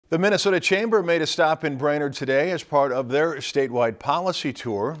The Minnesota Chamber made a stop in Brainerd today as part of their statewide policy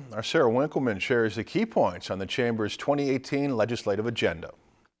tour. Our Sarah Winkleman shares the key points on the Chamber's 2018 legislative agenda.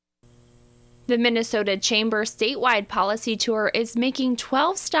 The Minnesota Chamber statewide policy tour is making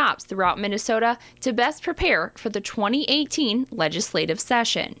 12 stops throughout Minnesota to best prepare for the 2018 legislative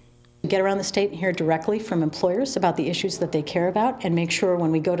session. Get around the state and hear directly from employers about the issues that they care about, and make sure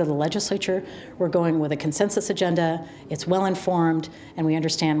when we go to the legislature, we're going with a consensus agenda, it's well informed, and we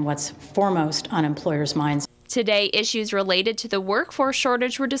understand what's foremost on employers' minds. Today, issues related to the workforce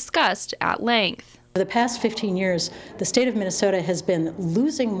shortage were discussed at length. For the past 15 years, the state of Minnesota has been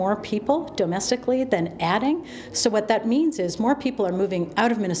losing more people domestically than adding. So what that means is more people are moving out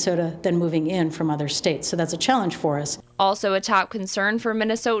of Minnesota than moving in from other states. So that's a challenge for us. Also a top concern for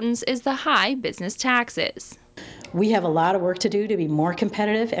Minnesotans is the high business taxes. We have a lot of work to do to be more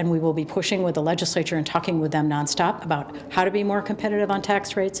competitive, and we will be pushing with the legislature and talking with them nonstop about how to be more competitive on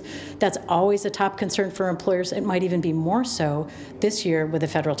tax rates. That's always a top concern for employers. It might even be more so this year with the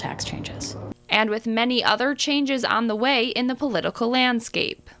federal tax changes. And with many other changes on the way in the political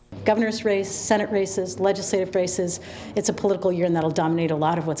landscape. Governor's race, Senate races, legislative races, it's a political year, and that'll dominate a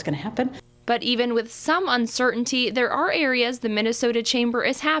lot of what's going to happen. But even with some uncertainty, there are areas the Minnesota Chamber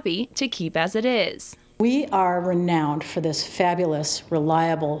is happy to keep as it is. We are renowned for this fabulous,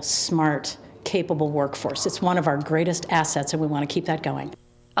 reliable, smart, capable workforce. It's one of our greatest assets, and we want to keep that going.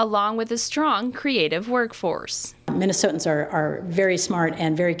 Along with a strong, creative workforce. Minnesotans are very smart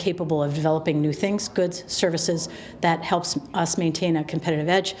and very capable of developing new things, goods, services. That helps us maintain a competitive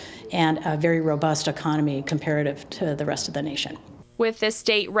edge and a very robust economy comparative to the rest of the nation. With the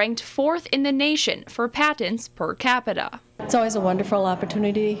state ranked 4th in the nation for patents per capita. It's always a wonderful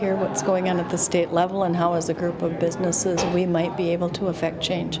opportunity to hear what's going on at the state level and how, as a group of businesses, we might be able to affect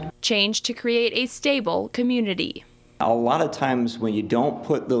change. Change to create a stable community. A lot of times when you don't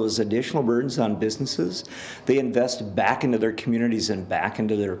put those additional burdens on businesses, they invest back into their communities and back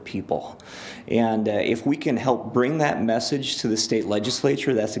into their people. And if we can help bring that message to the state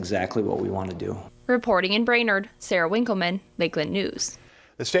legislature, that's exactly what we want to do. Reporting in Brainerd, Sarah Winkleman, Lakeland News.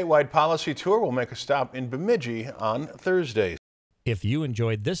 The statewide policy tour will make a stop in Bemidji on Thursday. If you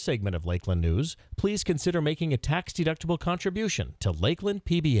enjoyed this segment of Lakeland News, please consider making a tax-deductible contribution to Lakeland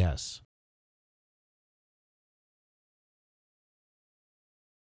PBS.